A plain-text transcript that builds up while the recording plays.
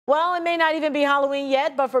Well, it may not even be Halloween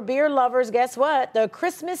yet, but for beer lovers, guess what? The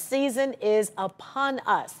Christmas season is upon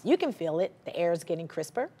us. You can feel it. The air is getting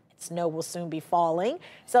crisper. Snow will soon be falling.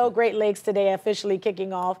 So Great Lakes today officially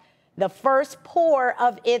kicking off the first pour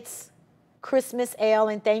of its Christmas ale,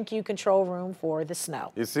 and thank you, control room, for the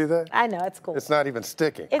snow. You see that? I know, it's cool. It's not even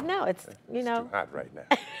sticking. No, it's, you know. It's too hot right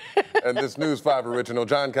now. And this News 5 original,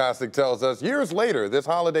 John Kostick tells us, years later, this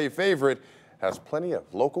holiday favorite has plenty of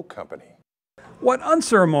local company. What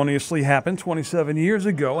unceremoniously happened 27 years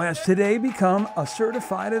ago has today become a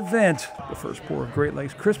certified event. The first pour of Great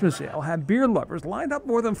Lakes Christmas Ale had beer lovers lined up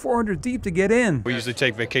more than 400 deep to get in. We usually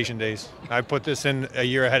take vacation days. I put this in a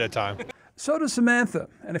year ahead of time. So does Samantha.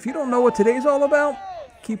 And if you don't know what today's all about,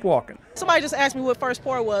 keep walking. Somebody just asked me what first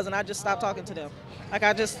pour was, and I just stopped talking to them. Like,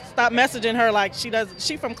 I just stopped messaging her like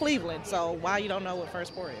she from Cleveland, so why you don't know what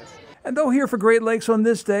first pour is? And though here for Great Lakes on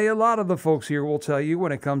this day, a lot of the folks here will tell you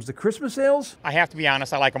when it comes to Christmas ales, I have to be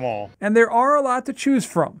honest, I like them all. And there are a lot to choose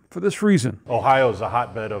from for this reason. Ohio's a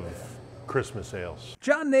hotbed of Christmas ales.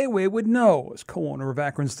 John Nayway would know. As co-owner of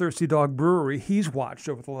Akron's Thirsty Dog Brewery, he's watched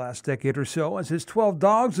over the last decade or so as his 12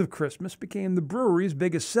 Dogs of Christmas became the brewery's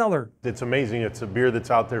biggest seller. It's amazing. It's a beer that's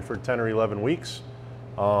out there for 10 or 11 weeks.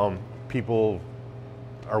 People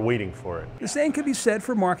are waiting for it. The same could be said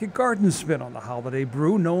for Market Garden's spin on the holiday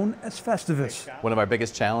brew known as Festivus. One of our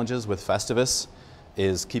biggest challenges with Festivus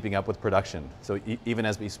is keeping up with production. So even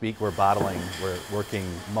as we speak, we're bottling, we're working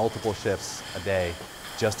multiple shifts a day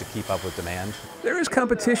just to keep up with demand. There is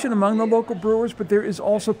competition among the local brewers, but there is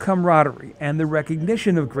also camaraderie and the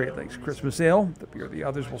recognition of Great Lakes Christmas Ale, the beer the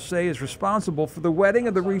others will say is responsible for the wedding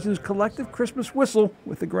of the region's collective Christmas whistle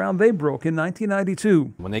with the ground they broke in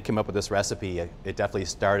 1992. When they came up with this recipe, it definitely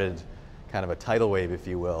started kind of a tidal wave, if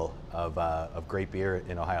you will, of great beer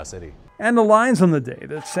in Ohio City. And the lines on the day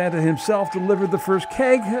that Santa himself delivered the first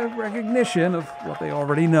keg have recognition of what they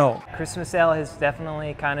already know. Christmas ale is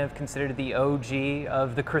definitely kind of considered the OG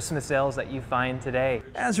of the Christmas ales that you find today.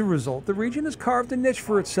 As a result, the region has carved a niche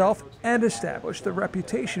for itself and established a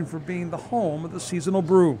reputation for being the home of the seasonal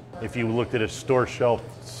brew. If you looked at a store shelf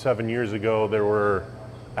 7 years ago, there were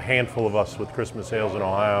a handful of us with Christmas ales in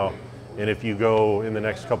Ohio. And if you go in the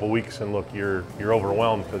next couple weeks and look, you're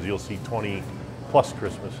overwhelmed because you'll see 20+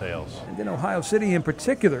 Christmas ales. And in Ohio City in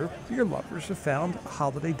particular, beer lovers have found a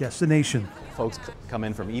holiday destination. Folks come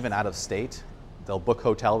in from even out of state. They'll book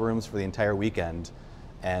hotel rooms for the entire weekend,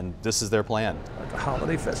 and this is their plan. Let the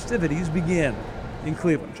holiday festivities begin. In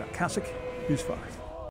Cleveland, John Kostick, News 5.